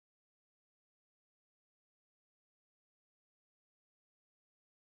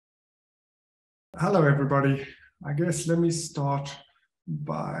Hello, everybody. I guess let me start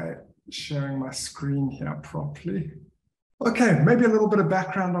by sharing my screen here properly. Okay, maybe a little bit of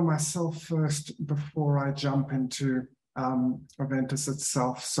background on myself first before I jump into Aventus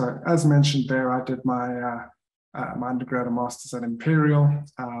itself. So as mentioned there, I did my undergrad and master's at Imperial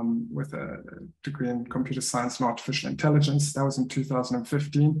with a degree in computer science and artificial intelligence. That was in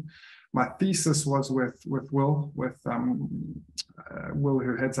 2015. My thesis was with Will, Will,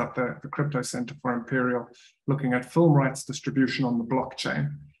 who heads up the Crypto Center for Imperial, looking at film rights distribution on the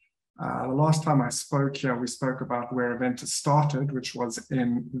blockchain. The last time I spoke here, we spoke about where Aventus started, which was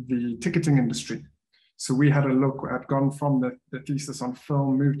in the ticketing industry. So we had a look at gone from the thesis on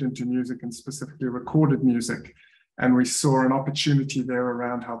film, moved into music and specifically recorded music. And we saw an opportunity there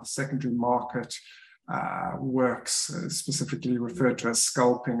around how the secondary market works, specifically referred to as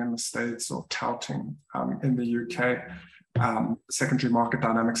scalping in the States or touting in the UK, secondary market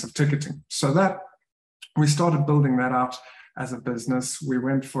dynamics of ticketing. So that we started building that out as a business. We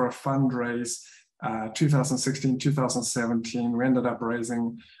went for a fundraise 2016, 2017. We ended up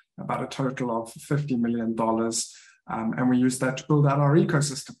raising about a total of $50 million. And we used that to build out our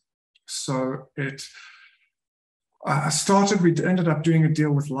ecosystem. So it we ended up doing a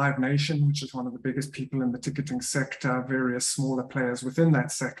deal with Live Nation, which is one of the biggest people in the ticketing sector, various smaller players within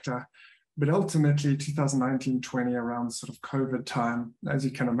that sector. But ultimately, 2019-20, around sort of COVID time, as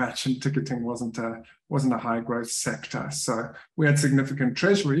you can imagine, ticketing wasn't a high growth sector. So we had significant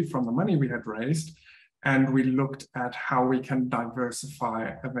treasury from the money we had raised, and we looked at how we can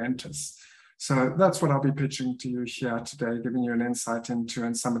diversify Aventus. So that's what I'll be pitching to you here today, giving you an insight into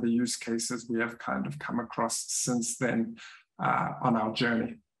and some of the use cases we have kind of come across since then on our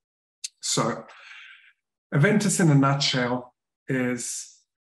journey. So Aventus in a nutshell is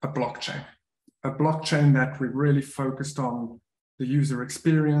a blockchain that we've really focused on the user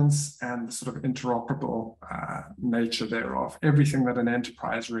experience and the sort of interoperable nature thereof, everything that an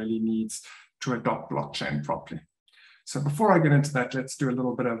enterprise really needs to adopt blockchain properly. So before I get into that, let's do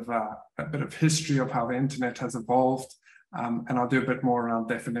a bit of history of how the internet has evolved, and I'll do a bit more around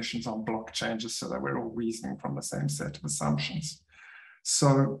definitions on blockchain, just so that we're all reasoning from the same set of assumptions.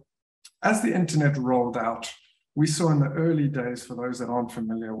 So as the internet rolled out, we saw in the early days, for those that aren't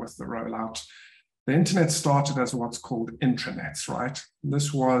familiar with the rollout, the internet started as what's called intranets, right?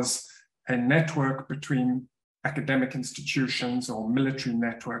 This was a network between academic institutions or military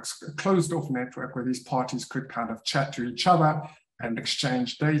networks, a closed-off network where these parties could kind of chat to each other and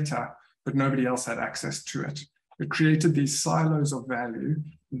exchange data, but nobody else had access to it. It created these silos of value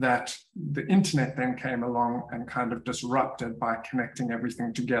that the internet then came along and kind of disrupted by connecting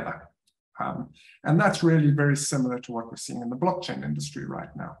everything together. And that's really very similar to what we're seeing in the blockchain industry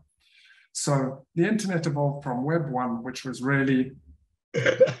right now. So the internet evolved from Web 1, which was really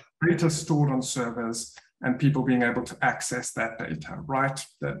data stored on servers and people being able to access that data, right?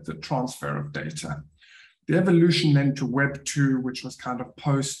 The transfer of data. The evolution then to Web 2, which was kind of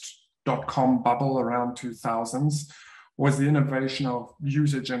post.com bubble around 2000s, was the innovation of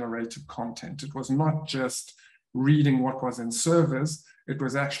user-generated content. It was not just reading what was in servers, it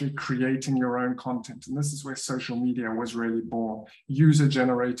was actually creating your own content. And this is where social media was really born.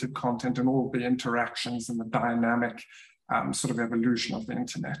 User-generated content and all the interactions and the dynamic sort of evolution of the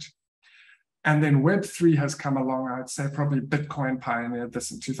internet. And then Web 3 has come along. I'd say probably Bitcoin pioneered this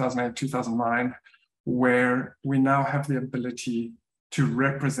in 2008, 2009, where we now have the ability to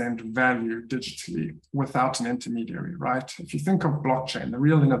represent value digitally without an intermediary, right? If you think of blockchain, the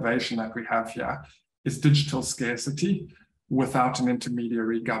real innovation that we have here is digital scarcity without an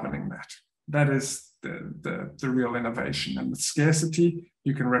intermediary governing that. That is the real innovation. And with scarcity,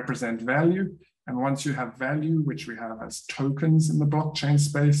 you can represent value. And once you have value, which we have as tokens in the blockchain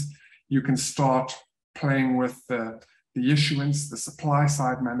space, you can start playing with the issuance, the supply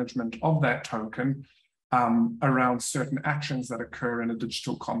side management of that token around certain actions that occur in a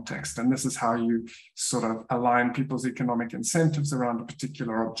digital context. And this is how you sort of align people's economic incentives around a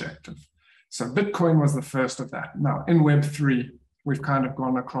particular objective. So Bitcoin was the first of that. Now in Web 3, we've kind of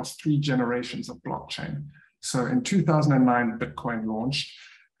gone across 3 generations of blockchain. So in 2009, Bitcoin launched,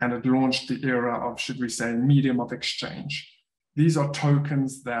 and it launched the era of, should we say, medium of exchange. These are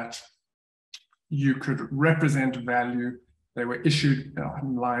tokens that you could represent value. They were issued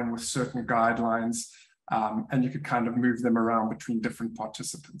in line with certain guidelines, and you could kind of move them around between different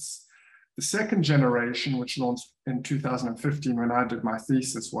participants. The second generation, which launched in 2015 when I did my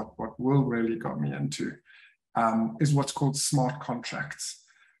thesis, what Will really got me into, is what's called smart contracts.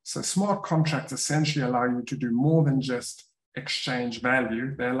 So smart contracts essentially allow you to do more than just exchange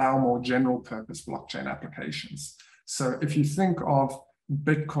value. They allow more general purpose blockchain applications. So if you think of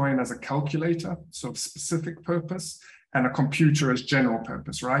Bitcoin as a calculator, sort of specific purpose, and a computer as general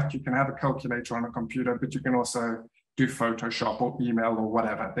purpose, right? You can have a calculator on a computer, but you can also do Photoshop or email or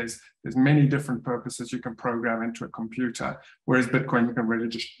whatever. There's many different purposes you can program into a computer, whereas Bitcoin, you can really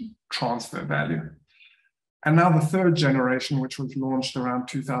just transfer value. And now the third generation, which was launched around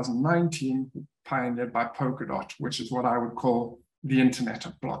 2019, pioneered by Polkadot, which is what I would call the internet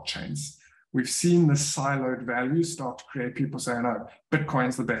of blockchains. We've seen this siloed value start to create people saying, oh,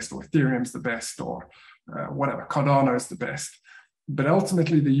 Bitcoin's the best, or Ethereum's the best, or whatever, Cardano's the best. But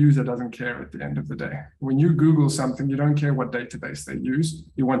ultimately, the user doesn't care at the end of the day. When you Google something, you don't care what database they use.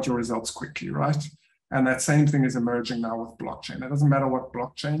 You want your results quickly, right? And that same thing is emerging now with blockchain. It doesn't matter what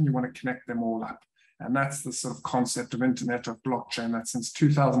blockchain, you want to connect them all up. And that's the sort of concept of internet of blockchain that since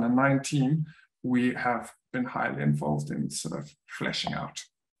 2019, we have been highly involved in sort of fleshing out.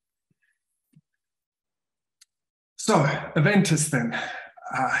 So Aventus then,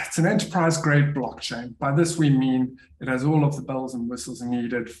 it's an enterprise-grade blockchain. By this we mean it has all of the bells and whistles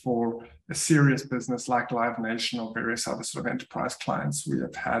needed for a serious business like Live Nation or various other sort of enterprise clients we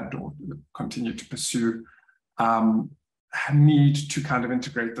have had or continue to pursue need to kind of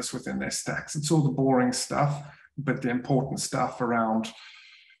integrate this within their stacks. It's all the boring stuff, but the important stuff around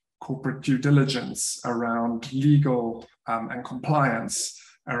corporate due diligence, around legal and compliance,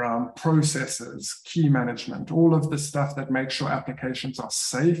 around processes, key management, all of the stuff that makes sure applications are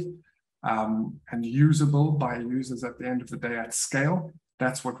safe and usable by users at the end of the day at scale.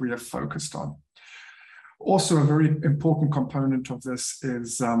 That's what we have focused on. Also, a very important component of this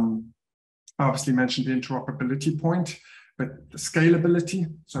is, I obviously mentioned the interoperability point, but the scalability.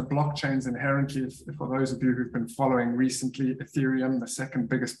 So blockchains inherently, for those of you who've been following recently, Ethereum, the second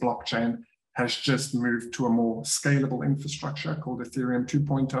biggest blockchain, has just moved to a more scalable infrastructure called Ethereum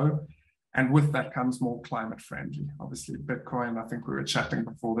 2.0. And with that comes more climate friendly. Obviously, Bitcoin, I think we were chatting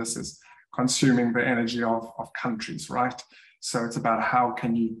before this, is consuming the energy of countries, right? So it's about how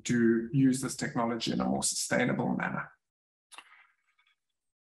can you use this technology in a more sustainable manner.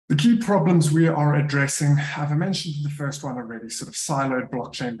 The key problems we are addressing, I've mentioned the first one already, sort of siloed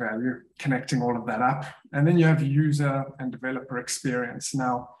blockchain value, connecting all of that up. And then you have user and developer experience.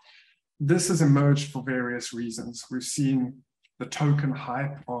 Now, this has emerged for various reasons. We've seen the token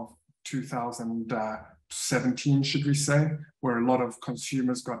hype of 2017, should we say, where a lot of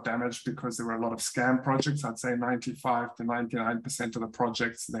consumers got damaged because there were a lot of scam projects. I'd say 95 to 99% of the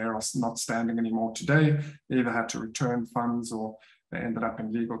projects there are not standing anymore today. They either had to return funds or they ended up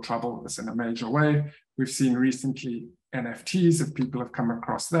in legal trouble with this in a major way. We've seen recently NFTs, if people have come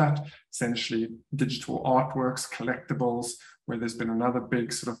across that, essentially digital artworks, collectibles, where there's been another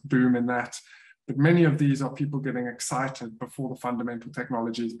big sort of boom in that. But many of these are people getting excited before the fundamental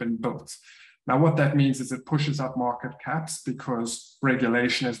technology has been built. Now, what that means is it pushes up market caps because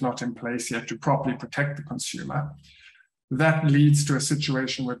regulation is not in place yet to properly protect the consumer. That leads to a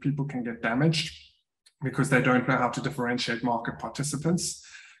situation where people can get damaged because they don't know how to differentiate market participants.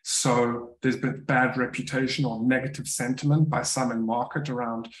 So there's been bad reputation or negative sentiment by some in market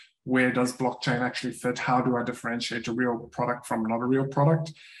around where does blockchain actually fit? How do I differentiate a real product from not a real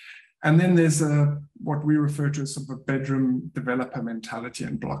product? And then there's what we refer to as sort of a bedroom developer mentality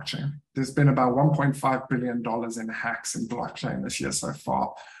in blockchain. There's been about $1.5 billion in hacks in blockchain this year so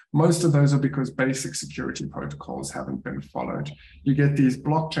far. Most of those are because basic security protocols haven't been followed. You get these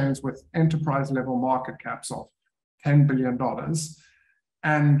blockchains with enterprise level market caps of $10 billion,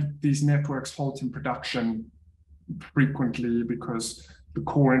 and these networks halt in production frequently because the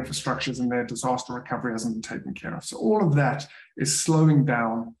core infrastructures in their disaster recovery hasn't been taken care of. So all of that is slowing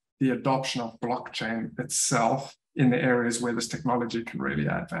down the adoption of blockchain itself in the areas where this technology can really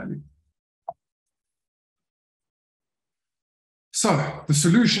add value. So the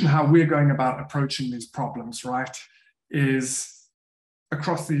solution, how we're going about approaching these problems, right, is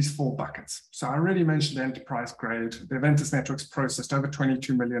across these 4 buckets. So I already mentioned enterprise grade. The Aventus Network's processed over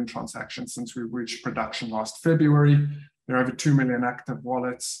 22 million transactions since we reached production last February. There are over 2 million active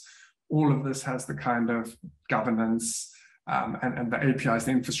wallets. All of this has the kind of governance and the APIs,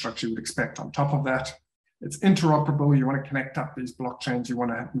 the infrastructure you would expect on top of that. It's interoperable. You want to connect up these blockchains. You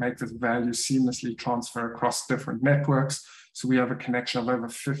want to make this value seamlessly transfer across different networks. So we have a connection of over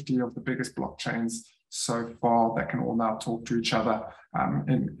 50 of the biggest blockchains so far that can all now talk to each other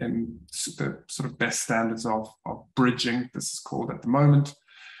in the sort of best standards of bridging, this is called at the moment.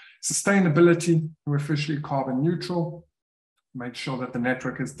 Sustainability, we're officially carbon neutral. Make sure that the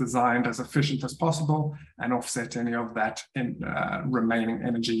network is designed as efficient as possible and offset any of that remaining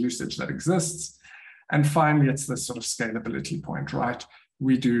energy usage that exists. And finally, it's this sort of scalability point, right?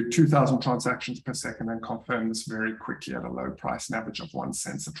 We do 2,000 transactions per second and confirm this very quickly at a low price, an average of 1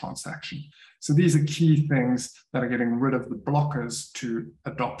 cent a transaction. So these are key things that are getting rid of the blockers to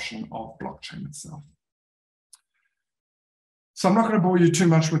adoption of blockchain itself. So I'm not going to bore you too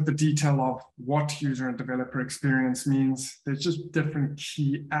much with the detail of what user and developer experience means. There's just different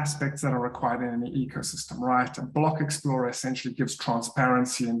key aspects that are required in any ecosystem, right? And Block Explorer essentially gives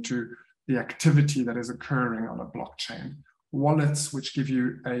transparency into the activity that is occurring on a blockchain. Wallets, which give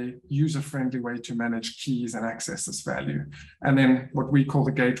you a user-friendly way to manage keys and access this value. And then what we call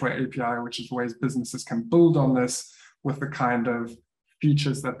the Gateway API, which is ways businesses can build on this with the kind of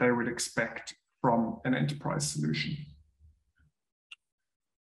features that they would expect from an enterprise solution.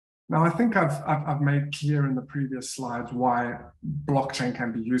 Now, I think I've made clear in the previous slides why blockchain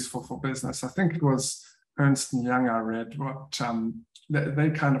can be useful for business. I think it was Ernst & Young I read, what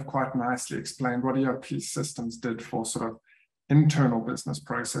they kind of quite nicely explained what ERP systems did for sort of internal business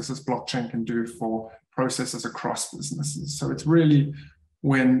processes, blockchain can do for processes across businesses. So it's really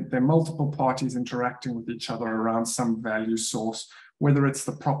when there are multiple parties interacting with each other around some value source, whether it's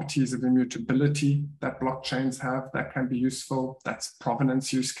the properties of immutability that blockchains have, that can be useful, that's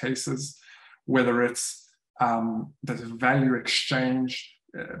provenance use cases, whether it's the value exchange,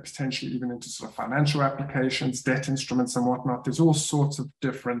 potentially even into sort of financial applications, debt instruments and whatnot. There's all sorts of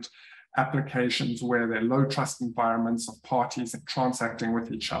different applications where there are low trust environments of parties transacting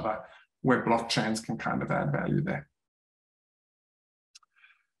with each other, where blockchains can kind of add value there.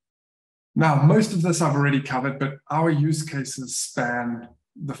 Now, most of this I've already covered, but our use cases span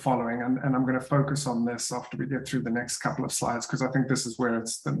the following, and I'm going to focus on this after we get through the next couple of slides, because I think this is where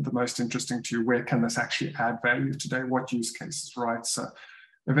it's the most interesting to you. Where can this actually add value today? What use cases, right? So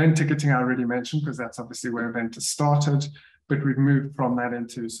event ticketing I already mentioned, because that's obviously where Aventus started, but we've moved from that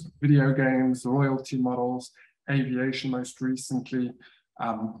into sort of video games, royalty models, aviation most recently,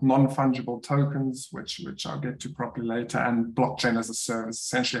 non-fungible tokens, which I'll get to properly later, and blockchain as a service,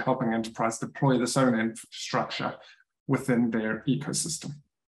 essentially helping enterprise deploy this own infrastructure within their ecosystem.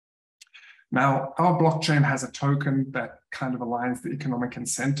 Now, our blockchain has a token that kind of aligns the economic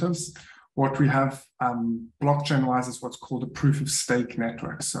incentives. What we have blockchain-wise is what's called a proof of stake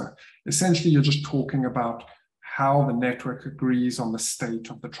network. So essentially, you're just talking about how the network agrees on the state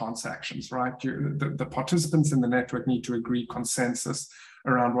of the transactions, right? The participants in the network need to agree consensus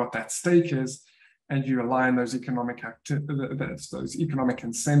around what that stake is, and you align those economic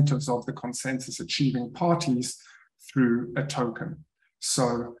incentives of the consensus achieving parties through a token.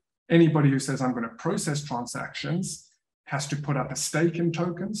 So anybody who says, I'm going to process transactions, has to put up a stake in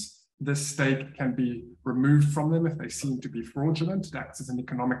tokens. This stake can be removed from them if they seem to be fraudulent. It acts as an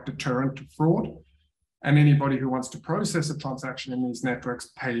economic deterrent to fraud. And anybody who wants to process a transaction in these networks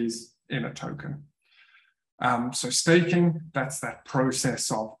pays in a token. So staking, that's that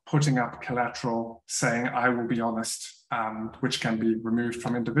process of putting up collateral, saying, I will be honest, which can be removed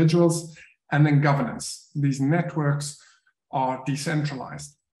from individuals. And then governance. These networks are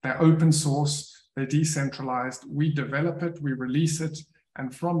decentralized. They're open source, they're decentralized. We develop it, we release it,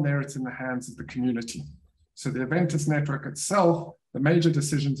 and from there it's in the hands of the community. So the Aventus network itself, the major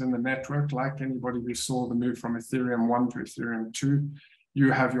decisions in the network, like anybody who saw the move from Ethereum 1 to Ethereum 2,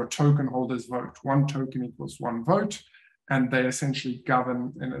 you have your token holders vote. 1 token equals 1 vote, and they essentially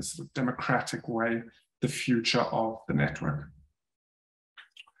govern in a sort of democratic way the future of the network.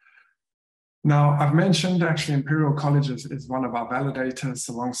 Now, I've mentioned actually Imperial College is one of our validators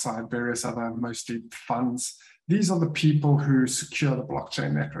alongside various other, mostly funds. These are the people who secure the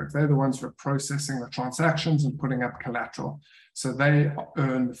blockchain network. They're the ones who are processing the transactions and putting up collateral. So they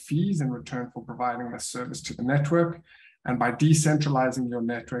earn the fees in return for providing the service to the network. And by decentralizing your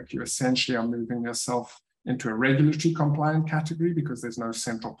network, you essentially are moving yourself into a regulatory compliant category because there's no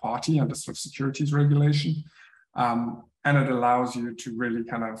central party under sort of securities regulation. And it allows you to really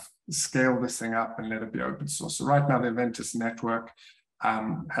kind of scale this thing up and let it be open source. So right now, the Aventus network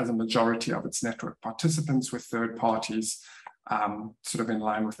has a majority of its network participants with third parties, sort of in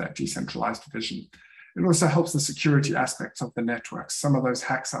line with that decentralized vision. It also helps the security aspects of the network. Some of those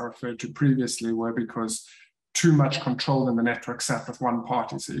hacks I referred to previously were because too much control in the network sat with one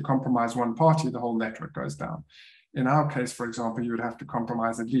party. So you compromise one party, the whole network goes down. In our case, for example, you would have to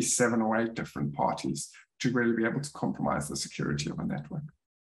compromise at least 7 or 8 different parties to really be able to compromise the security of a network.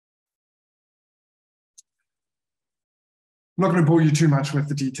 I'm not going to bore you too much with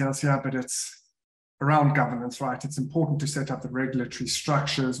the details here, but it's around governance, right? It's important to set up the regulatory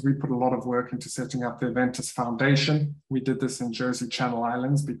structures. We put a lot of work into setting up the Aventus Foundation. We did this in Jersey Channel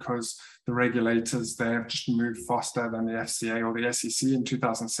Islands because the regulators there just moved faster than the FCA or the SEC. In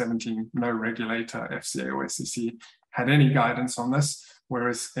 2017, no regulator, FCA or SEC, had any guidance on this.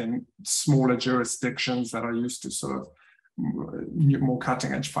 whereas in smaller jurisdictions that are used to sort of more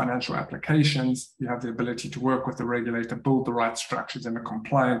cutting-edge financial applications, you have the ability to work with the regulator, build the right structures in a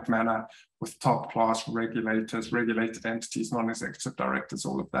compliant manner with top-class regulators, regulated entities, non-executive directors,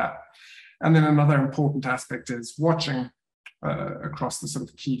 all of that. And then another important aspect is watching across the sort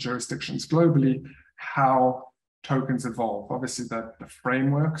of key jurisdictions globally how tokens evolve. Obviously, the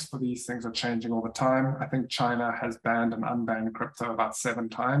frameworks for these things are changing all the time. I think China has banned and unbanned crypto about 7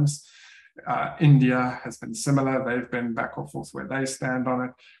 times. India has been similar. They've been back or forth where they stand on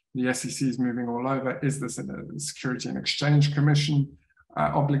it. The SEC is moving all over. Is this a Security and Exchange Commission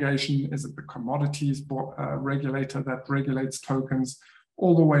obligation? Is it the commodities regulator that regulates tokens?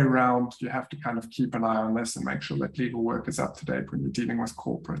 All the way around, you have to kind of keep an eye on this and make sure that legal work is up to date when you're dealing with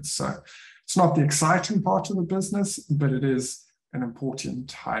corporates. So it's not the exciting part of the business, but it is an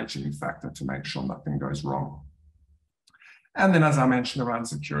important hygiene factor to make sure nothing goes wrong. And then, as I mentioned, around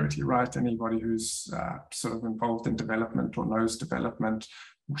security, right? Anybody who's sort of involved in development or knows development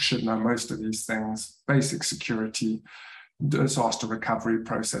should know most of these things. Basic security, disaster recovery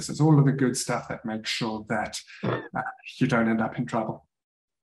processes, all of the good stuff that makes sure that you don't end up in trouble.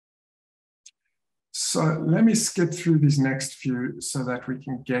 So let me skip through these next few so that we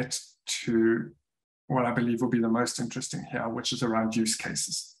can get to what I believe will be the most interesting here, which is around use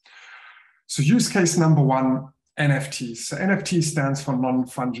cases. So use case number 1, NFTs. So NFT stands for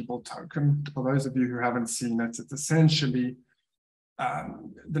non-fungible token. For those of you who haven't seen it, it's essentially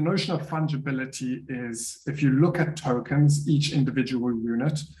the notion of fungibility is if you look at tokens, each individual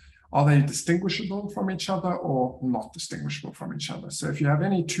unit, are they distinguishable from each other or not distinguishable from each other? So if you have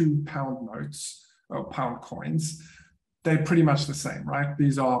any £2 notes or pound coins, they're pretty much the same, right?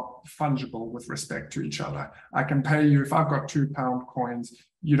 These are fungible with respect to each other. I can pay you, if I've got £2 coins,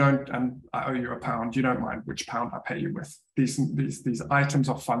 you don't, and I owe you £1, you don't mind which pound I pay you with. These items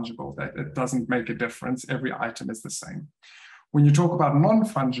are fungible. It doesn't make a difference. Every item is the same. When you talk about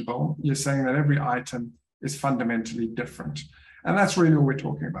non-fungible, you're saying that every item is fundamentally different. And that's really what we're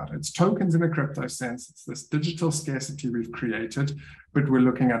talking about. It's tokens in a crypto sense. It's this digital scarcity we've created, but we're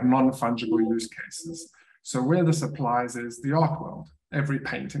looking at non-fungible use cases. So where this applies is the art world. Every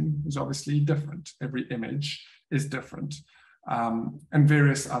painting is obviously different. Every image is different. And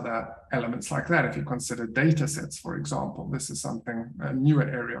various other elements like that. If you consider data sets, for example, this is something, a newer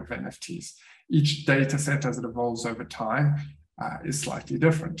area of NFTs. Each data set as it evolves over time is slightly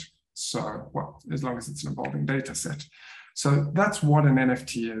different. So, well, as long as it's an evolving data set. So that's what an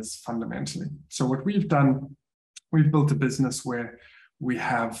NFT is fundamentally. So what we've done, we've built a business where we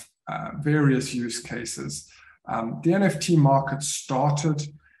have various use cases. The NFT market started,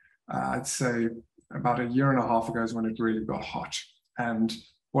 I'd say, about 1.5 years ago is when it really got hot. And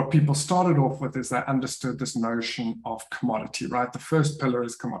what people started off with is they understood this notion of commodity, right? The first pillar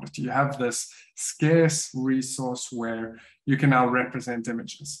is commodity. You have this scarce resource where you can now represent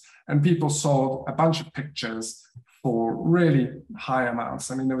images. And people sold a bunch of pictures for really high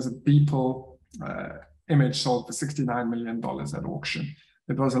amounts. I mean, there was a Beeple image sold for $69 million at auction.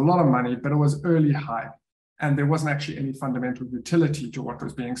 It was a lot of money, but it was early hype. And there wasn't actually any fundamental utility to what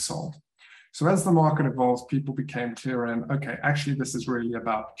was being sold. So as the market evolves, people became clearer and, okay, actually, this is really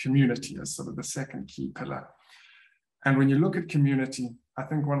about community as sort of the second key pillar. And when you look at community, I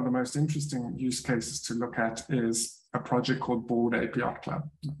think one of the most interesting use cases to look at is a project called Bored Ape Yacht Club.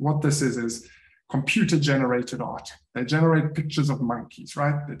 What this is computer-generated art. They generate pictures of monkeys,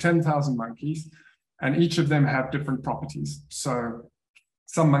 right? There are 10,000 monkeys, and each of them have different properties. So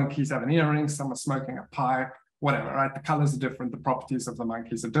some monkeys have an earring, some are smoking a pipe, whatever, right? The colors are different, the properties of the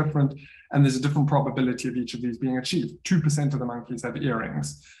monkeys are different, and there's a different probability of each of these being achieved. 2% of the monkeys have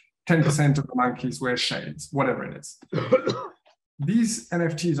earrings, 10% of the monkeys wear shades, whatever it is. These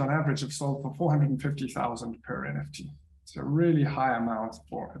NFTs on average have sold for $450,000 per NFT. It's a really high amount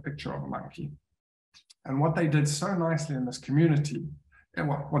for a picture of a monkey. And what they did so nicely in this community, and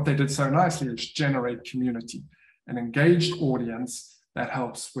what they did so nicely is generate community, an engaged audience that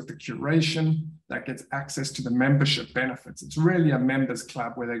helps with the curation, that gets access to the membership benefits. It's really a members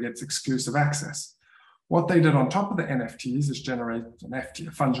club where they get exclusive access. What they did on top of the NFTs is generate an FT,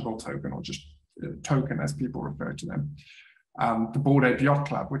 a fungible token, or just a token as people refer to them. The Bored Ape Yacht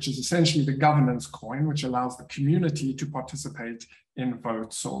Club, which is essentially the governance coin, which allows the community to participate in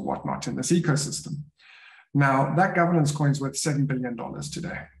votes or whatnot in this ecosystem. Now, that governance coin is worth $7 billion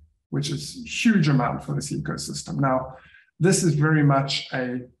today, which is a huge amount for this ecosystem. Now, this is very much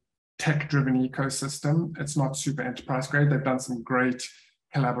a tech-driven ecosystem. It's not super enterprise grade. They've done some great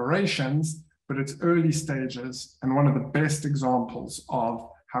collaborations, but it's early stages and one of the best examples of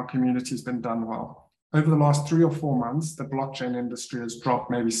how community has been done well. over the last 3 or 4 months, the blockchain industry has dropped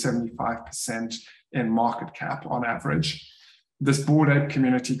maybe 75% in market cap on average. This Bored Ape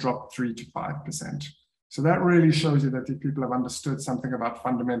community dropped 3 to 5%. So that really shows you that the people have understood something about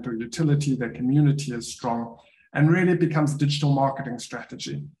fundamental utility, their community is strong, and really it becomes a digital marketing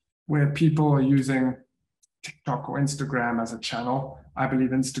strategy where people are using TikTok or Instagram as a channel. I believe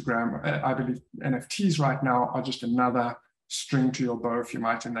NFTs right now are just another string to your bow, if you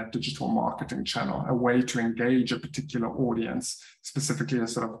might, in that digital marketing channel, a way to engage a particular audience, specifically a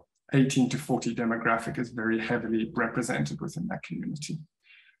sort of 18 to 40 demographic is very heavily represented within that community.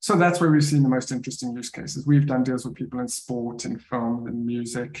 So that's where we've seen the most interesting use cases. We've done deals with people in sport, in film, in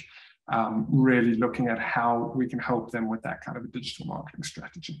music, really looking at how we can help them with that kind of a digital marketing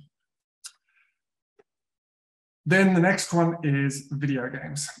strategy. Then the next one is video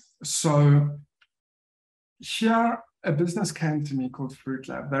games. So here, a business came to me called Fruit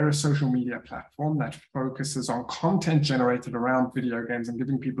Lab. They're a social media platform that focuses on content generated around video games and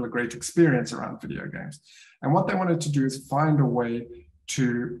giving people a great experience around video games. And what they wanted to do is find a way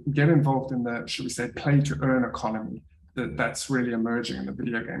to get involved in the, should we say, play-to-earn economy that's really emerging in the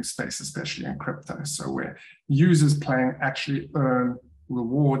video game space, especially in crypto. So where users playing actually earn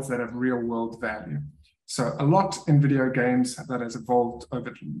rewards that have real-world value. So a lot in video games that has evolved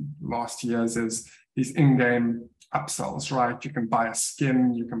over the last years is these in-game upsells, right? You can buy a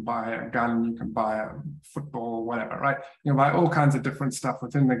skin, you can buy a gun, you can buy a football, whatever, right? You can buy all kinds of different stuff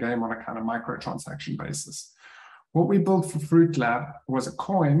within the game on a kind of microtransaction basis. What we built for Fruit Lab was a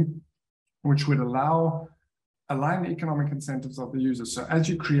coin which would align the economic incentives of the user. So as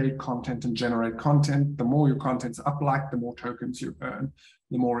you create content and generate content, the more your content's upliked, the more tokens you earn.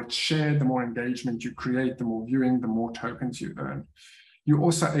 The more it's shared, the more engagement you create, the more viewing, the more tokens you earn. You're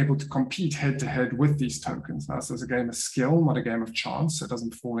also able to compete head-to-head with these tokens. Now, this is a game of skill, not a game of chance. So it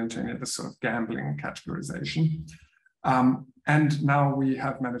doesn't fall into any of the sort of gambling categorization. And now we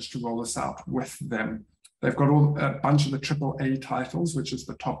have managed to roll this out with them. They've got a bunch of the AAA titles, which is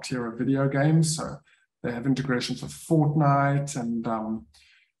the top tier of video games. So they have integrations with Fortnite and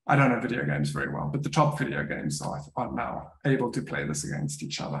I don't know video games very well, but the top video games are now able to play this against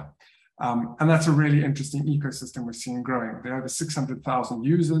each other. And that's a really interesting ecosystem we're seeing growing. There are over 600,000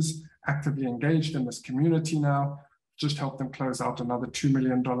 users actively engaged in this community now. Just helped them close out another $2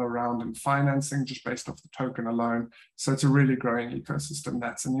 million round in financing just based off the token alone. So it's a really growing ecosystem.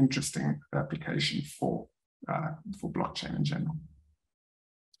 That's an interesting application for blockchain in general.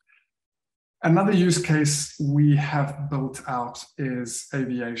 Another use case we have built out is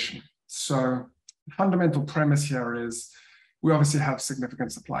aviation. So the fundamental premise here is we obviously have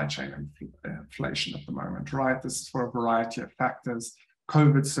significant supply chain inflation at the moment, right? This is for a variety of factors.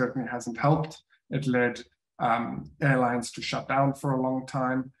 COVID certainly hasn't helped. It led airlines to shut down for a long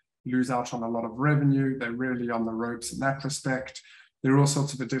time, lose out on a lot of revenue. They're really on the ropes in that respect. There are all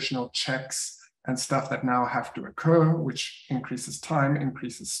sorts of additional checks and stuff that now have to occur, which increases time,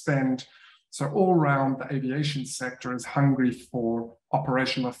 increases spend. So all around, the aviation sector is hungry for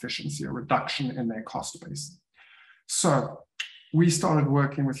operational efficiency, a reduction in their cost base. So we started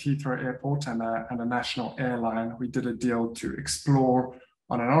working with Heathrow Airport and a national airline. We did a deal to explore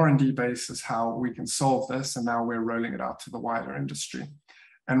on an R&D basis how we can solve this, and now we're rolling it out to the wider industry.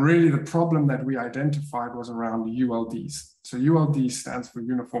 And really the problem that we identified was around ULDs. So ULD stands for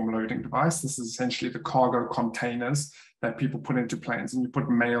Uniform Loading Device. This is essentially the cargo containers that people put into planes, and you put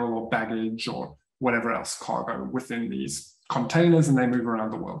mail or baggage or whatever else cargo within these containers, and they move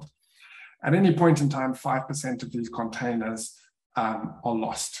around the world. At any point in time, 5% of these containers are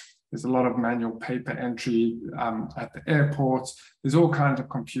lost. There's a lot of manual paper entry at the airports. There's all kinds of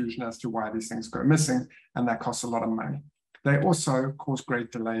confusion as to why these things go missing, and that costs a lot of money. They also cause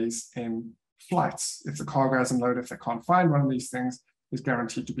great delays in flights. If the cargo hasn't loaded, if they can't find one of these things, there's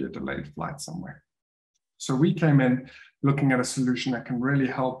guaranteed to be a delayed flight somewhere. So we came in looking at a solution that can really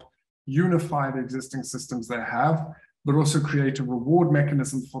help unify the existing systems they have, but also create a reward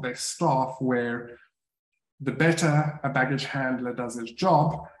mechanism for their staff where the better a baggage handler does his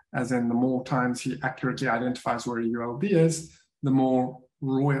job, as in the more times he accurately identifies where a ULD is, the more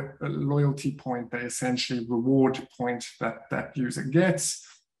loyalty point, they essentially reward point that user gets.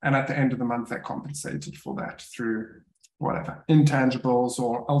 And at the end of the month, they're compensated for that through whatever, intangibles,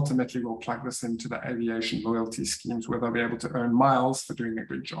 or ultimately we'll plug this into the aviation loyalty schemes where they'll be able to earn miles for doing a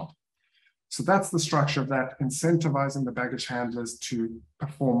good job. So that's the structure of that, incentivizing the baggage handlers to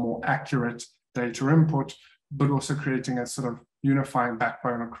perform more accurate data input, but also creating a sort of unifying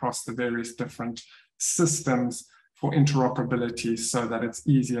backbone across the various different systems for interoperability so that it's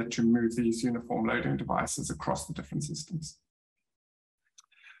easier to move these uniform loading devices across the different systems.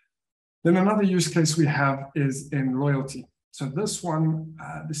 Then another use case we have is in loyalty. So this one,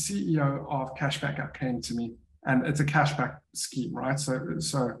 the CEO of Cashback App came to me, and it's a cashback scheme, right? So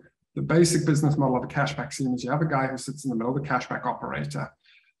the basic business model of a cashback scheme is you have a guy who sits in the middle, the cashback operator.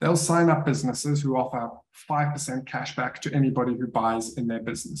 They'll sign up businesses who offer 5% cashback to anybody who buys in their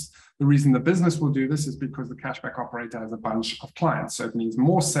business. The reason the business will do this is because the cashback operator has a bunch of clients. So it means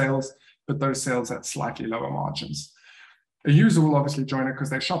more sales, but those sales at slightly lower margins. A user will obviously join it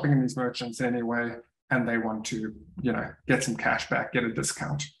because they're shopping in these merchants anyway, and they want to, get some cash back, get a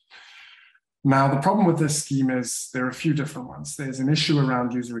discount. Now, the problem with this scheme is there are a few different ones. There's an issue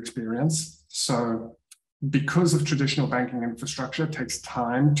around user experience. So because of traditional banking infrastructure, it takes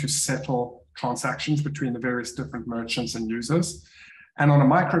time to settle transactions between the various different merchants and users. And on a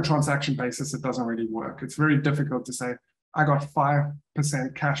microtransaction basis, it doesn't really work. It's very difficult to say, I got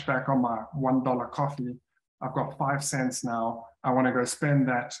 5% cash back on my $1 coffee. I've got 5 cents now. I want to go spend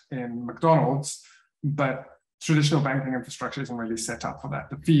that in McDonald's, but traditional banking infrastructure isn't really set up for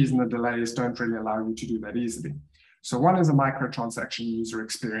that. The fees and the delays don't really allow you to do that easily. So one is a microtransaction user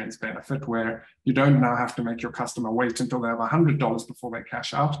experience benefit where you don't now have to make your customer wait until they have $100 before they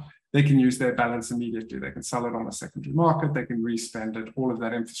cash out. They can use their balance immediately. They can sell it on the secondary market. They can respend it. All of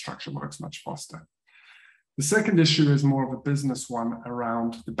that infrastructure works much faster. The second issue is more of a business one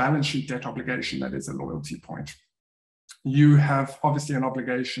around the balance sheet debt obligation that is a loyalty point. You have obviously an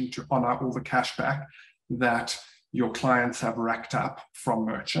obligation to honor all the cash back that your clients have racked up from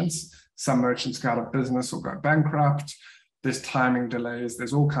merchants. Some merchants go out of business or go bankrupt. There's timing delays.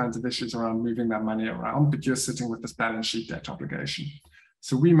 There's all kinds of issues around moving that money around, but you're sitting with this balance sheet debt obligation.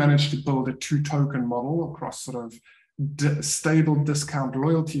 So we managed to build a 2-token model across sort of stable discount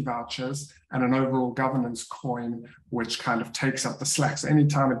loyalty vouchers and an overall governance coin, which kind of takes up the slack. So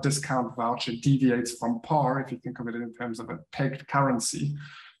anytime a discount voucher deviates from par, if you think of it in terms of a pegged currency,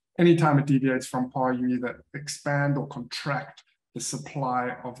 anytime it deviates from par, you either expand or contract the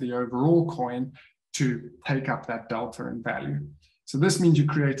supply of the overall coin to take up that delta in value. So this means you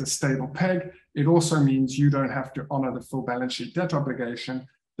create a stable peg. It also means you don't have to honor the full balance sheet debt obligation.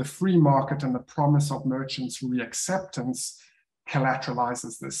 The free market and the promise of merchants' reacceptance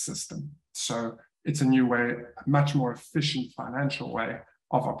collateralizes this system. So it's a new way, a much more efficient financial way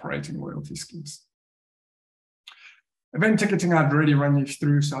of operating loyalty schemes. Event ticketing, I've already run you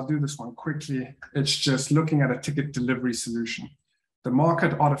through, so I'll do this one quickly. It's just looking at a ticket delivery solution. The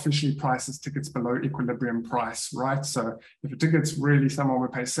market artificially prices tickets below equilibrium price, right? So if a ticket's really someone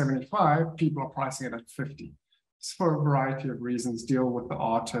would pay 75, people are pricing it at 50. It's for a variety of reasons, deal with the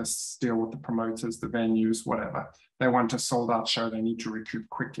artists, deal with the promoters, the venues, whatever. They want a sold out show, they need to recoup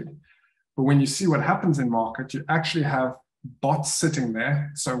quickly. But when you see what happens in market, you actually have bots sitting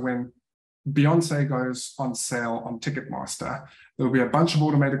there. So when Beyonce goes on sale on Ticketmaster, there'll be a bunch of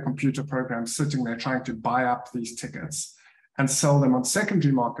automated computer programs sitting there trying to buy up these tickets and sell them on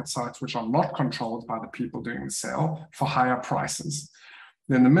secondary market sites, which are not controlled by the people doing the sale, for higher prices.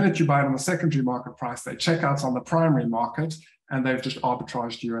 Then the minute you buy it on the secondary market price, they check out on the primary market and they've just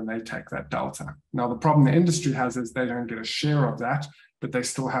arbitraged you and they take that delta. Now, the problem the industry has is they don't get a share of that, but they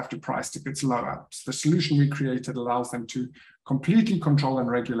still have to price tickets lower. So the solution we created allows them to completely control and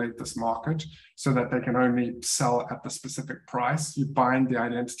regulate this market so that they can only sell at the specific price. You bind the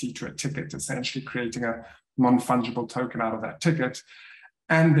identity to a ticket, essentially creating a non-fungible token out of that ticket.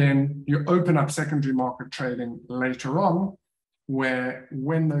 And then you open up secondary market trading later on, where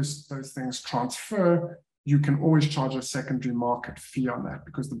when those things transfer, you can always charge a secondary market fee on that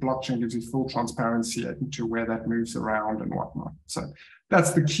because the blockchain gives you full transparency into where that moves around and whatnot. So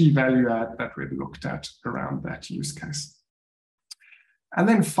that's the key value add that we've looked at around that use case. And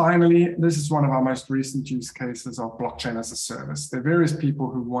then finally, this is one of our most recent use cases of blockchain as a service. There are various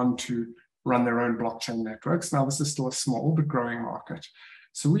people who want to run their own blockchain networks. Now, this is still a small but growing market.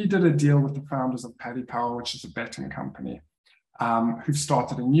 So we did a deal with the founders of Paddy Power, which is a betting company, who've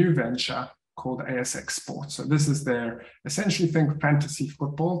started a new venture called ASX Sports. So this is their, essentially think fantasy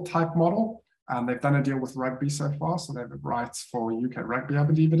football type model. They've done a deal with rugby so far. So they have rights for UK rugby, I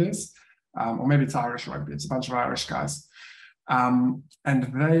believe it is. Or maybe it's Irish rugby. It's a bunch of Irish guys. And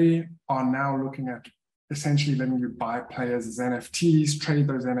they are now looking at essentially letting you buy players as NFTs, trade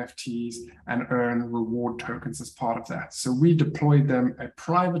those NFTs, and earn reward tokens as part of that. So we deployed them a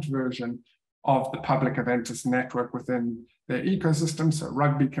private version of the public Aventus network within their ecosystem. So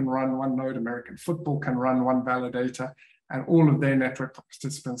rugby can run one node, American football can run one validator, and all of their network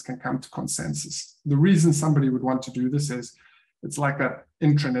participants can come to consensus. The reason somebody would want to do this is, it's like that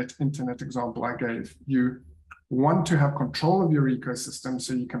internet example I gave. You want to have control of your ecosystem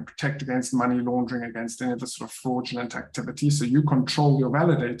so you can protect against money laundering, against any of the sort of fraudulent activity. So you control your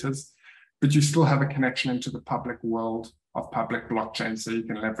validators, but you still have a connection into the public world of public blockchain, so you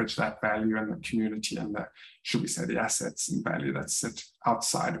can leverage that value and the community and the, should we say, the assets and value that sit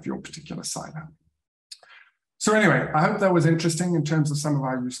outside of your particular silo. So anyway, I hope that was interesting in terms of some of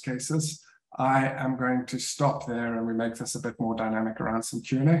our use cases. I am going to stop there and we make this a bit more dynamic around some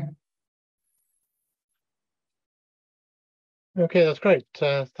Q&A. Okay, that's great.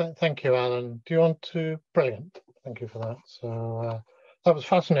 Thank you, Alan. Do you want to? Brilliant. Thank you for that. So that was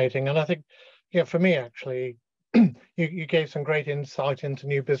fascinating. And I think, yeah, for me, actually, you gave some great insight into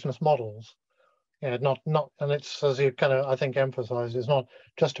new business models. Yeah, and it's, as you kind of, I think, emphasized, it's not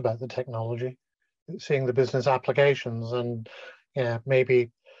just about the technology, it's seeing the business applications and, yeah,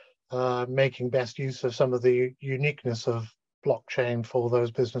 maybe making best use of some of the uniqueness of blockchain for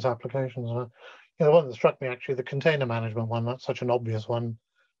those business applications. The one that struck me, actually, the container management one, that's such an obvious one,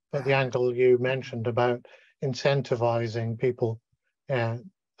 but the angle you mentioned about incentivizing people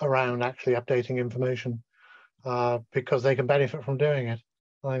around actually updating information because they can benefit from doing it.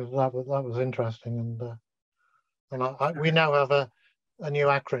 That was interesting, and we now have a new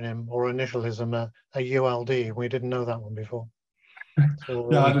acronym or initialism, a ULD. We didn't know that one before. So,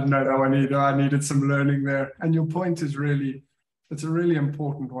 yeah, I didn't know that one either. I needed some learning there. And your point is really, it's a really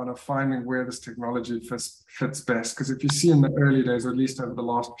important one of finding where this technology fits best. Because if you see in the early days, or at least over the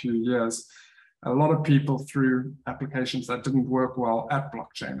last few years, a lot of people threw applications that didn't work well at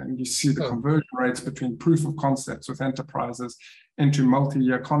blockchain. And you see the conversion rates between proof of concepts with enterprises into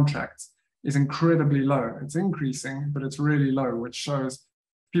multi-year contracts is incredibly low. It's increasing, but it's really low, which shows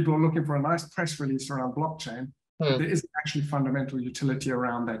people are looking for a nice press release around blockchain. But there isn't actually fundamental utility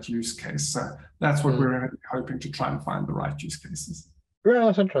around that use case. So that's what we're hoping to try and find the right use cases. Yeah,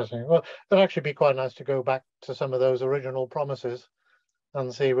 that's interesting. Well, it'd actually be quite nice to go back to some of those original promises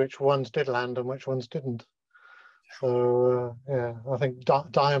and see which ones did land and which ones didn't. So yeah, I think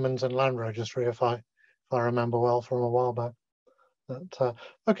diamonds and land registry, if I remember well from a while back. But,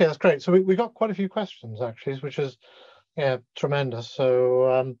 okay, that's great. So we got quite a few questions actually, which is tremendous.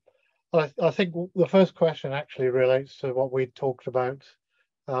 So I think the first question actually relates to what we talked about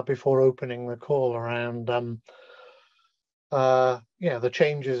before opening the call around the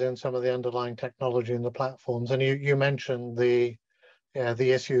changes in some of the underlying technology in the platforms, and you mentioned the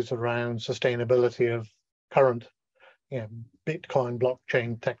issues around sustainability of current Bitcoin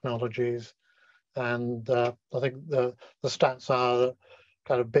blockchain technologies, and I think the stats are that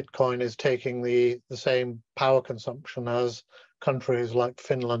kind of Bitcoin is taking the same power consumption as countries like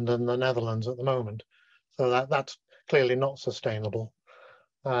Finland and the Netherlands at the moment. So that's clearly not sustainable.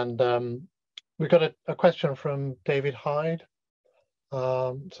 And we got a question from David Hyde.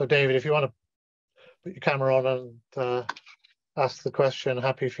 So David, if you want to put your camera on and ask the question,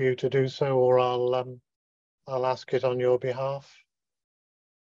 happy for you to do so, or I'll ask it on your behalf.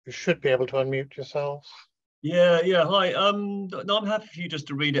 You should be able to unmute yourselves. Yeah. Hi. No, I'm happy for you just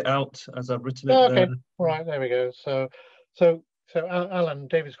to read it out as I've written it. Okay. All right. There we go. So Alan,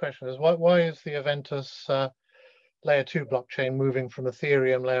 David's question is why is the Aventus layer 2 blockchain moving from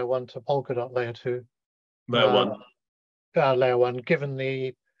Ethereum layer 1 to Polkadot layer 2? Layer 1, given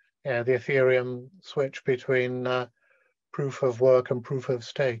the Ethereum switch between proof of work and proof of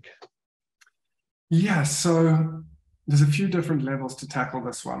stake. Yeah, so there's a few different levels to tackle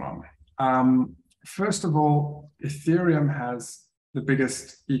this one on. First of all, Ethereum has the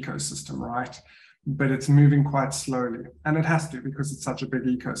biggest ecosystem, right? But it's moving quite slowly, and it has to because it's such a big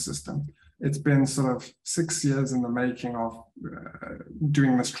ecosystem. It's been sort of 6 years in the making of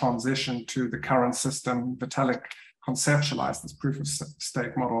doing this transition to the current system. Vitalik conceptualized this proof of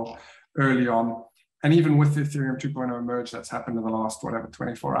stake model early on, and even with the Ethereum 2.0 merge that's happened in the last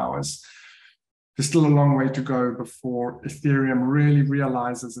 24 hours, there's still a long way to go before Ethereum really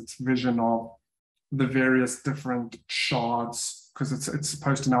realizes its vision of the various different shards, because it's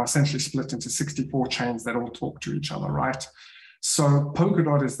supposed to now essentially split into 64 chains that all talk to each other, right? So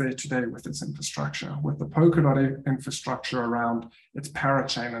Polkadot is there today with its infrastructure, with the Polkadot infrastructure around its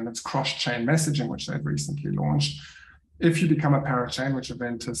parachain and its cross-chain messaging, which they've recently launched. If you become a parachain, which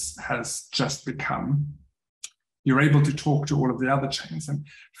Aventus has just become, you're able to talk to all of the other chains. And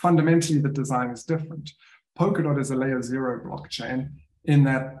fundamentally, the design is different. Polkadot is a layer 0 blockchain in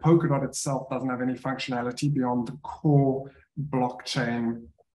that Polkadot itself doesn't have any functionality beyond the core blockchain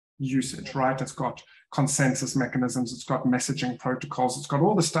usage, right? It's got consensus mechanisms, it's got messaging protocols, it's got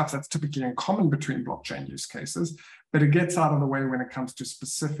all the stuff that's typically in common between blockchain use cases, but it gets out of the way when it comes to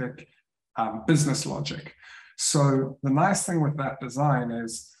specific business logic. So the nice thing with that design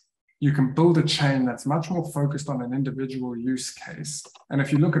is you can build a chain that's much more focused on an individual use case. And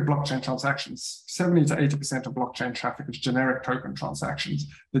if you look at blockchain transactions, 70 to 80% of blockchain traffic is generic token transactions.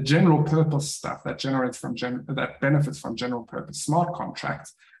 The general purpose stuff that that benefits from general purpose smart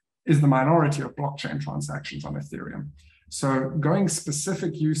contracts is the minority of blockchain transactions on Ethereum. So going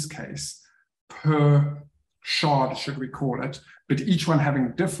specific use case per shard, should we call it, but each one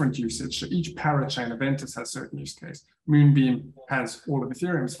having different usage. So each parachain, Aventus has certain use case. Moonbeam has all of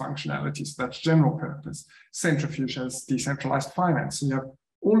Ethereum's functionality, so that's general purpose. Centrifuge has decentralized finance. So you have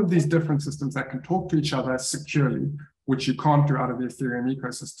all of these different systems that can talk to each other securely, which you can't do out of the Ethereum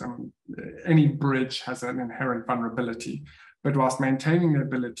ecosystem. Any bridge has an inherent vulnerability, but whilst maintaining the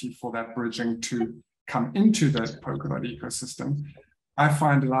ability for that bridging to come into the Polkadot ecosystem, I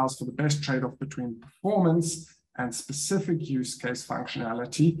find allows for the best trade-off between performance and specific use case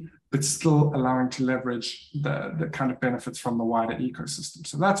functionality, but still allowing to leverage the kind of benefits from the wider ecosystem.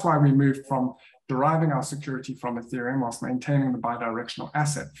 So that's why we moved from deriving our security from Ethereum whilst maintaining the bidirectional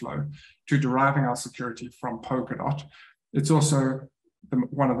asset flow to deriving our security from Polkadot. It's also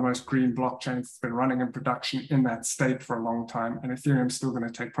one of the most green blockchains that's been running in production in that state for a long time, and Ethereum's still going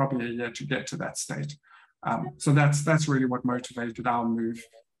to take probably a year to get to that state. So that's really what motivated our move.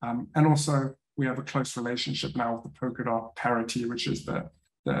 And also, we have a close relationship now with the Polkadot Parity, which is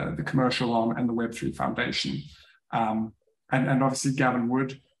the commercial arm and the Web3 Foundation. And obviously Gavin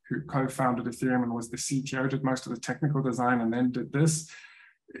Wood, who co-founded Ethereum and was the CTO, did most of the technical design and then did this.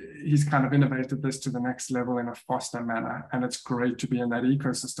 He's kind of innovated this to the next level in a faster manner. And it's great to be in that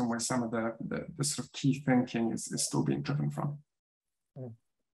ecosystem where some of the sort of key thinking is still being driven from.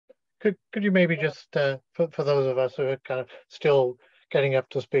 Could you maybe just, for those of us who are kind of still getting up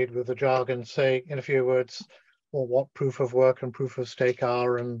to speed with the jargon, say in a few words, well, what proof of work and proof of stake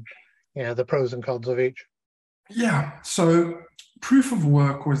are, and the pros and cons of each? Yeah, so proof of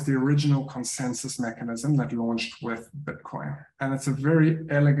work was the original consensus mechanism that launched with Bitcoin. And it's a very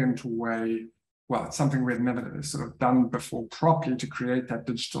elegant way, well, it's something we had never sort of done before properly to create that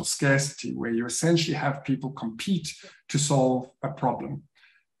digital scarcity where you essentially have people compete to solve a problem.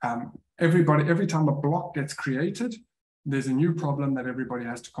 Every time a block gets created, there's a new problem that everybody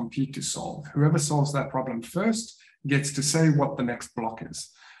has to compete to solve. Whoever solves that problem first gets to say what the next block is.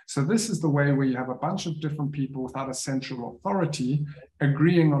 So this is the way where you have a bunch of different people without a central authority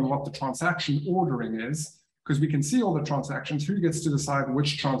agreeing on what the transaction ordering is, because we can see all the transactions, who gets to decide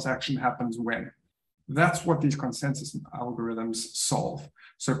which transaction happens when. That's what these consensus algorithms solve.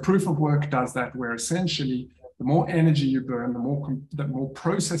 So proof of work does that, where essentially the more energy you burn, the more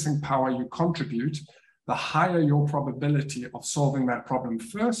processing power you contribute, the higher your probability of solving that problem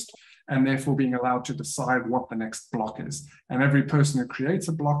first, and therefore being allowed to decide what the next block is. And every person who creates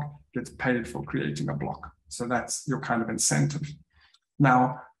a block gets paid for creating a block. So that's your kind of incentive.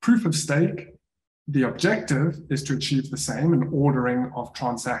 Now, proof of stake, the objective is to achieve the same, an ordering of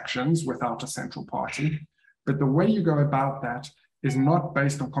transactions without a central party. But the way you go about that is not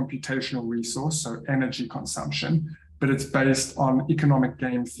based on computational resource, so energy consumption, but it's based on economic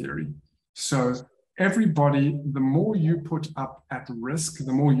game theory. So everybody, the more you put up at risk,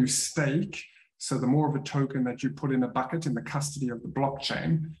 the more you stake, so the more of a token that you put in a bucket in the custody of the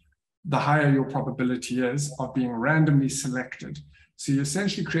blockchain, the higher your probability is of being randomly selected. So you're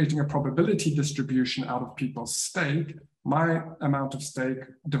essentially creating a probability distribution out of people's stake. My amount of stake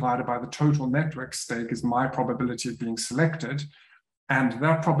divided by the total network stake is my probability of being selected. And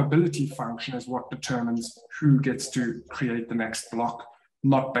that probability function is what determines who gets to create the next block,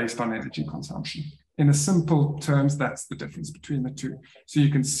 not based on energy consumption. In a simple terms, that's the difference between the two. So you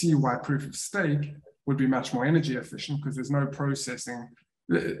can see why proof of stake would be much more energy efficient, because there's no processing.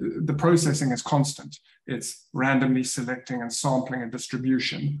 The processing is constant. It's randomly selecting and sampling and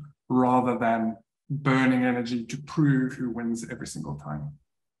distribution rather than burning energy to prove who wins every single time.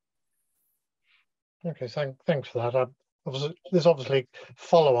 Okay, thanks for that. There's obviously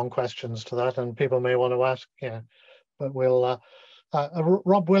follow-on questions to that, and people may want to ask, but we'll...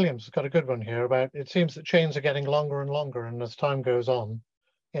 Rob Williams has got a good one here about, it seems that chains are getting longer and longer, and as time goes on,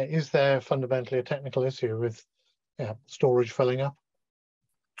 is there fundamentally a technical issue with storage filling up?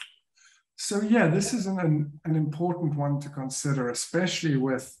 So yeah, this is an important one to consider, especially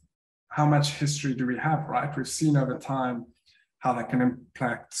with how much history do we have, right? We've seen over time how that can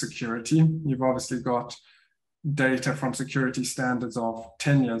impact security. You've obviously got data from security standards of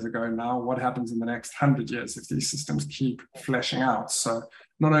 10 years ago now. What happens in the next 100 years if these systems keep fleshing out? So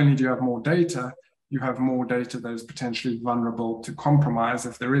not only do you have more data, you have more data that is potentially vulnerable to compromise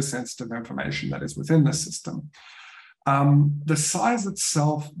if there is sensitive information that is within the system. The size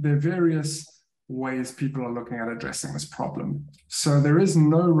itself, there are various ways people are looking at addressing this problem. So there is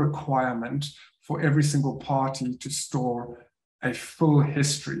no requirement for every single party to store a full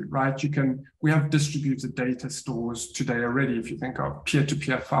history, right? We have distributed data stores today already, if you think of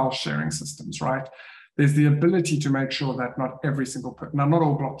peer-to-peer file sharing systems, right? There's the ability to make sure that not every single person, now not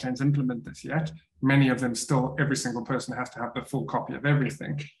all blockchains implement this yet. Many of them still, every single person has to have the full copy of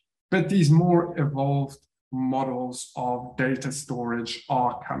everything. But these more evolved models of data storage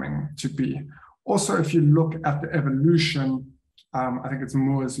are coming to be. Also, if you look at the evolution, I think it's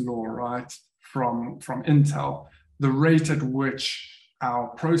Moore's law, right, from Intel, the rate at which our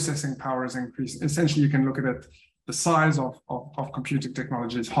processing power is increasing. Essentially, you can look at it, the size of computing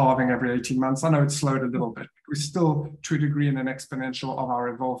technology is halving every 18 months. I know it's slowed a little bit, but we're still, to a degree, in an exponential of our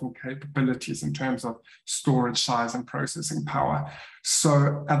evolving capabilities in terms of storage size and processing power.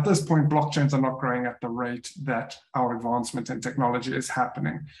 So at this point, blockchains are not growing at the rate that our advancement in technology is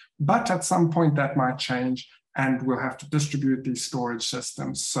happening. But at some point that might change, and we'll have to distribute these storage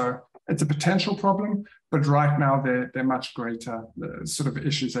systems. So it's a potential problem, but right now they're much greater sort of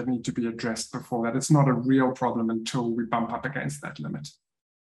issues that need to be addressed before that. It's not a real problem until we bump up against that limit.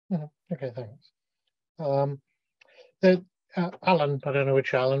 Okay, thanks. Alan, I don't know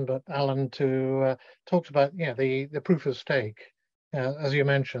which Alan, but Alan talks about the proof of stake. As you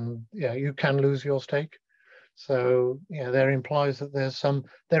mentioned, you can lose your stake. So there implies that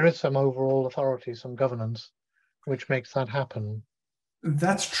there is some overall authority, some governance, which makes that happen.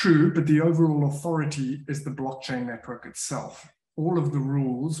 That's true, but the overall authority is the blockchain network itself. All of the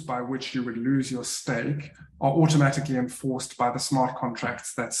rules by which you would lose your stake are automatically enforced by the smart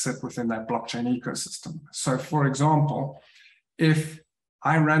contracts that sit within that blockchain ecosystem. So, for example, if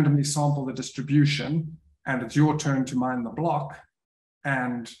I randomly sample the distribution and it's your turn to mine the block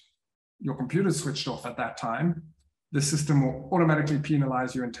and your computer's switched off at that time, the system will automatically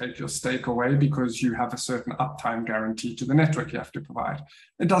penalize you and take your stake away because you have a certain uptime guarantee to the network you have to provide.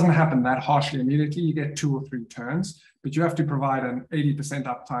 It doesn't happen that harshly immediately. You get 2 or 3 turns, but you have to provide an 80%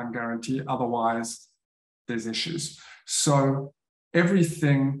 uptime guarantee. Otherwise, there's issues. So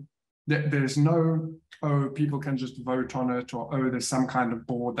everything, there's no, oh, people can just vote on it, or, oh, there's some kind of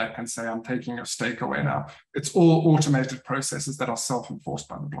board that can say, I'm taking your stake away now. It's all automated processes that are self-enforced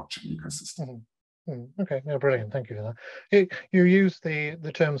by the blockchain ecosystem. Okay, no, brilliant. Thank you for that. You used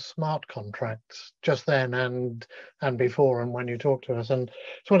the term smart contracts just then and before, and when you talked to us, and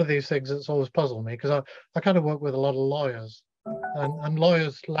it's one of these things that's always puzzled me, because I kind of work with a lot of lawyers, and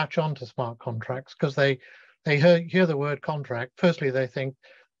lawyers latch on to smart contracts because they hear the word contract. Firstly, they think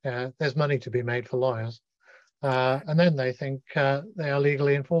there's money to be made for lawyers, and then they think they are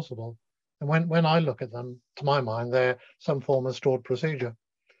legally enforceable. And when I look at them, to my mind, they're some form of stored procedure.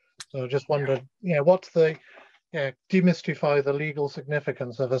 So I just wondered, what's the, demystify the legal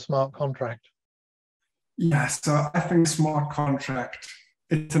significance of a smart contract? Yeah, so I think smart contract,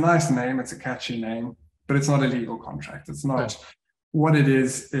 it's a nice name, it's a catchy name, but it's not a legal contract. It's not. What it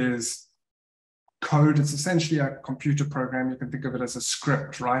is code. It's essentially a computer program. You can think of it as a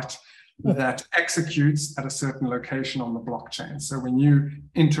script, right? That executes at a certain location on the blockchain. So when you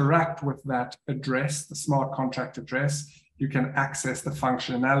interact with that address, the smart contract address, you can access the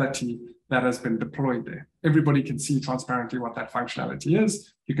functionality that has been deployed there. Everybody can see transparently what that functionality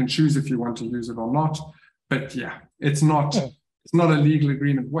is. You can choose if you want to use it or not. But it's not a legal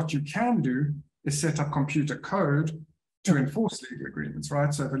agreement. What you can do is set up computer code to enforce legal agreements,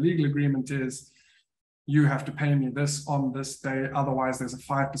 right? So if a legal agreement is, you have to pay me this on this day, otherwise there's a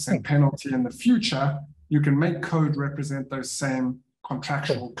 5% penalty in the future, you can make code represent those same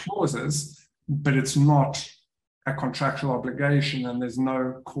contractual clauses, but it's not a contractual obligation, and there's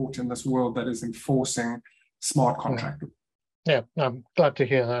no court in this world that is enforcing smart contract. Yeah, I'm glad to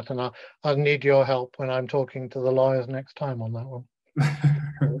hear that, and I'll need your help when I'm talking to the lawyers next time on that one.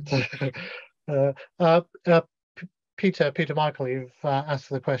 Peter Michael, you've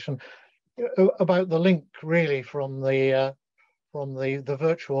asked the question about the link, really, from the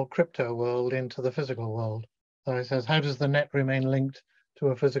virtual crypto world into the physical world. So it says, how does the net remain linked to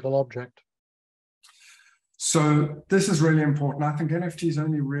a physical object? So this is really important. I think NFTs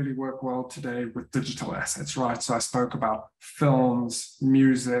only really work well today with digital assets, right? So I spoke about films,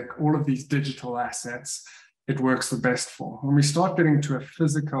 music, all of these digital assets, it works the best for. When we start getting to a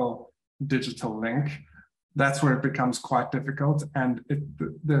physical digital link, that's where it becomes quite difficult. And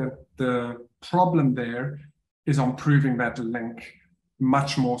the problem there is on proving that link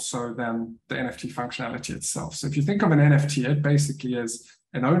much more so than the NFT functionality itself. So if you think of an NFT, it basically is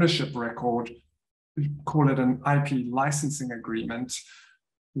an ownership record, call it an IP licensing agreement,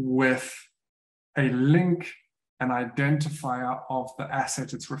 with a link an identifier of the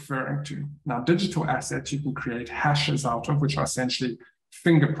asset it's referring to. Now, digital assets, you can create hashes out of, which are essentially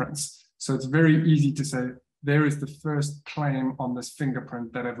fingerprints. So it's very easy to say, there is the first claim on this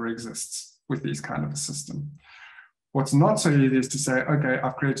fingerprint that ever exists with these kind of a system. What's not so easy is to say, okay,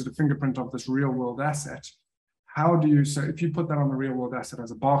 I've created a fingerprint of this real world asset. How do you, so if you put that on the real world asset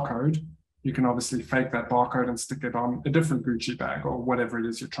as a barcode, you can obviously fake that barcode and stick it on a different Gucci bag or whatever it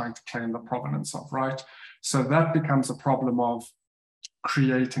is you're trying to claim the provenance of, right? So that becomes a problem of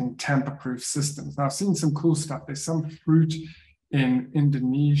creating tamper-proof systems. Now, I've seen some cool stuff. There's some fruit in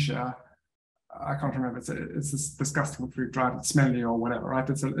Indonesia. I can't remember. It's this disgusting fruit, right? It's smelly or whatever, right?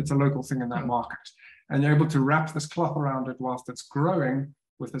 It's a local thing in that market. And you're able to wrap this cloth around it whilst it's growing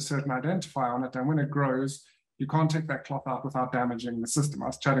with a certain identifier on it. And when it grows, you can't take that cloth out without damaging the system. I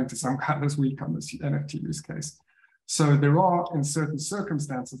was chatting to some guy this week on this NFT use case. So there are, in certain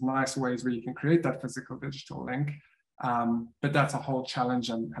circumstances, nice ways where you can create that physical digital link. But that's a whole challenge,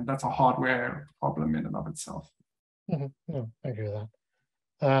 and that's a hardware problem in and of itself. Mm-hmm. No, thank you for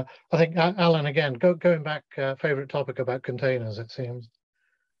that. I think, Alan, again, going back, favorite topic about containers, it seems.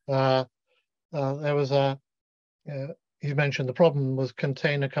 There was you mentioned the problem was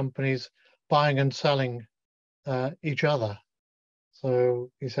container companies buying and selling each other.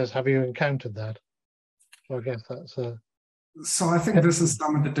 So he says, have you encountered that? So I guess that's a... So I think this is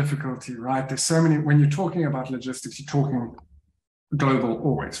some of the difficulty, right? There's so many, when you're talking about logistics, you're talking global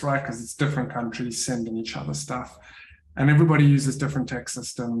always, right? Because it's different countries sending each other stuff. And everybody uses different tech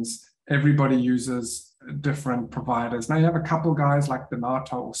systems. Everybody uses different providers. Now you have a couple guys like the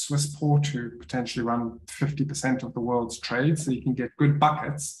NATO or Swissport who potentially run 50% of the world's trade, so you can get good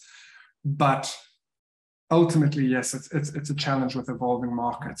buckets. But ultimately, yes, it's a challenge with evolving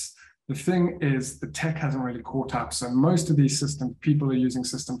markets. The thing is, the tech hasn't really caught up. So most of these systems, people are using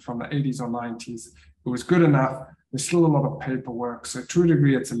systems from the 80s or 90s. It was good enough. There's still a lot of paperwork. So to a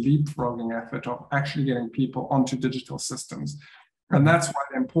degree, it's a leapfrogging effort of actually getting people onto digital systems. And that's why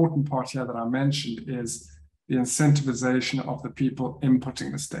the important part here that I mentioned is the incentivization of the people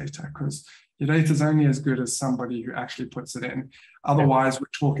inputting this data, because your data is only as good as somebody who actually puts it in. Otherwise, we're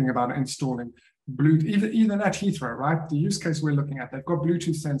talking about installing Bluetooth, even at Heathrow, right? The use case we're looking at, they've got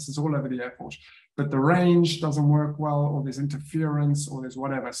Bluetooth sensors all over the airport, but the range doesn't work well, or there's interference, or there's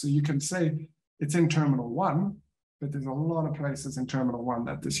whatever. So you can say it's in Terminal 1, but there's a lot of places in Terminal 1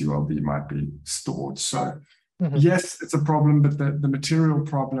 that this ULB might be stored. So yes, it's a problem, but the material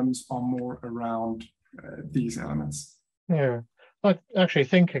problems are more around these elements. Yeah, like actually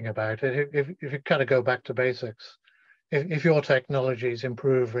thinking about it, if you kind of go back to basics, if your technology is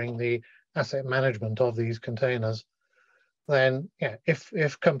improving the asset management of these containers, then yeah,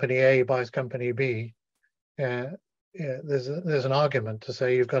 if company A buys company B, there's an argument to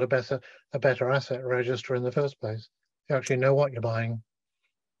say you've got a better asset register in the first place. You actually know what you're buying.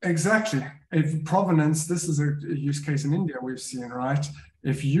 Exactly. If provenance, this is a use case in India we've seen, right?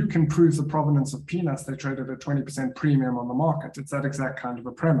 If you can prove the provenance of peanuts, they trade at a 20% premium on the market. It's that exact kind of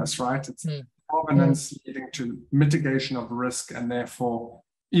a premise, right? It's provenance leading to mitigation of risk and therefore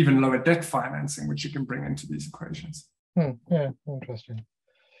even lower debt financing, which you can bring into these equations. Yeah, interesting.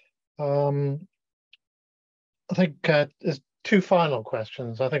 I think there's two final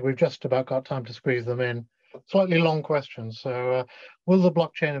questions. I think we've just about got time to squeeze them in. Slightly long questions. So will the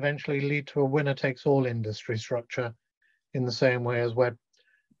blockchain eventually lead to a winner-takes-all industry structure in the same way as Web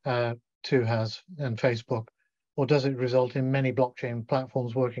 2 has and Facebook? Or does it result in many blockchain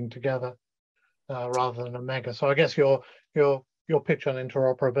platforms working together rather than a mega? So I guess your pitch on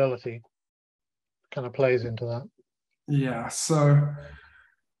interoperability kind of plays into that. Yeah, so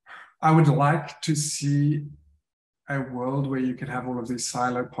I would like to see a world where you could have all of these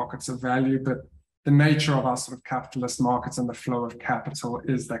siloed pockets of value, but the nature of our sort of capitalist markets and the flow of capital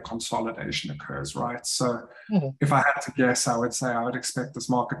is that consolidation occurs, right? So if I had to guess, I would say I would expect this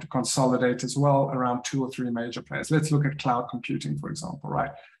market to consolidate as well around 2 or 3 major players. Let's look at cloud computing, for example, right?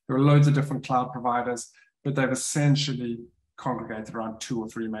 There are loads of different cloud providers, but they've essentially congregated around 2 or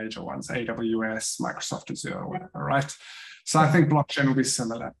 3 major ones, AWS, Microsoft Azure, whatever, right? So I think blockchain will be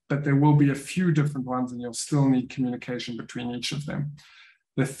similar, but there will be a few different ones and you'll still need communication between each of them.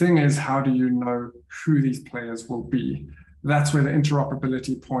 The thing is, how do you know who these players will be? That's where the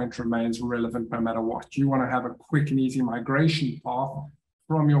interoperability point remains relevant no matter what. You want to have a quick and easy migration path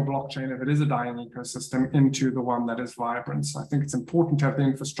from your blockchain, if it is a dying ecosystem, into the one that is vibrant. So I think it's important to have the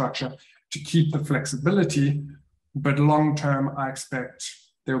infrastructure to keep the flexibility, but long term, I expect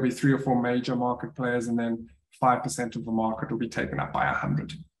there will be 3 or 4 major market players and then 5% of the market will be taken up by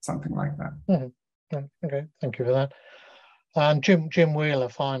 100, something like that. Okay, thank you for that. And Jim Wheeler,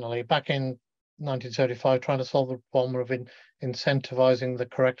 finally, back in 1975, trying to solve the problem of incentivizing the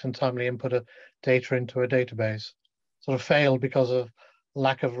correct and timely input of data into a database. Sort of failed because of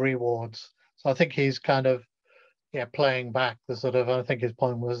lack of rewards. So I think he's kind of playing back the sort of, I think his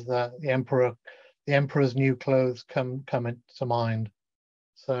point was that the emperor's new clothes come into mind.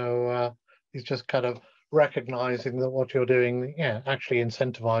 So he's just kind of recognizing that what you're doing, actually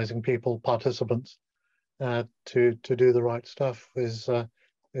incentivizing people, participants, to do the right stuff is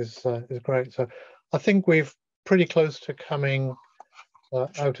great. So I think we've pretty close to coming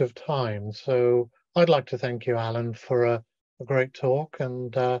out of time. So I'd like to thank you, Alan, for a great talk,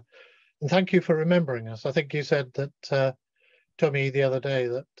 and thank you for remembering us. I think you said that to me the other day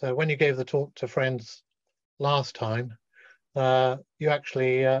that when you gave the talk to friends last time, you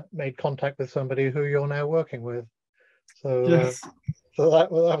actually made contact with somebody who you're now working with. So, yes. So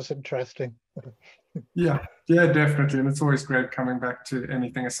that was interesting. Yeah, definitely. And it's always great coming back to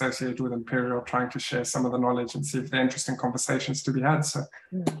anything associated with Imperial, trying to share some of the knowledge and see if there are interesting conversations to be had. So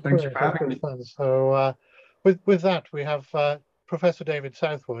thank you for having me. Fun. So with that, we have Professor David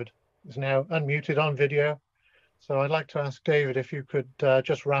Southwood is now unmuted on video. So I'd like to ask David if you could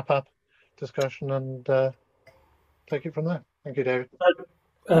just wrap up discussion and take it from there. Thank you, David.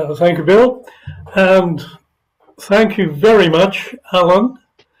 Thank you, Bill. And thank you very much, Alan,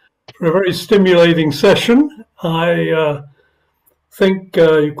 for a very stimulating session. I think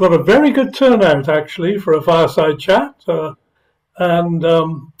you've got a very good turnout, actually, for a fireside chat. And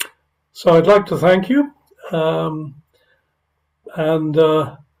so I'd like to thank you.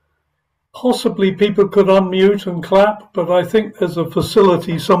 Possibly people could unmute and clap, but I think there's a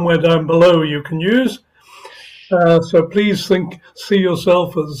facility somewhere down below you can use. So please see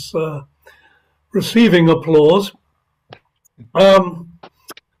yourself as receiving applause.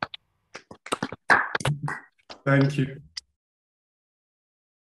 Thank you.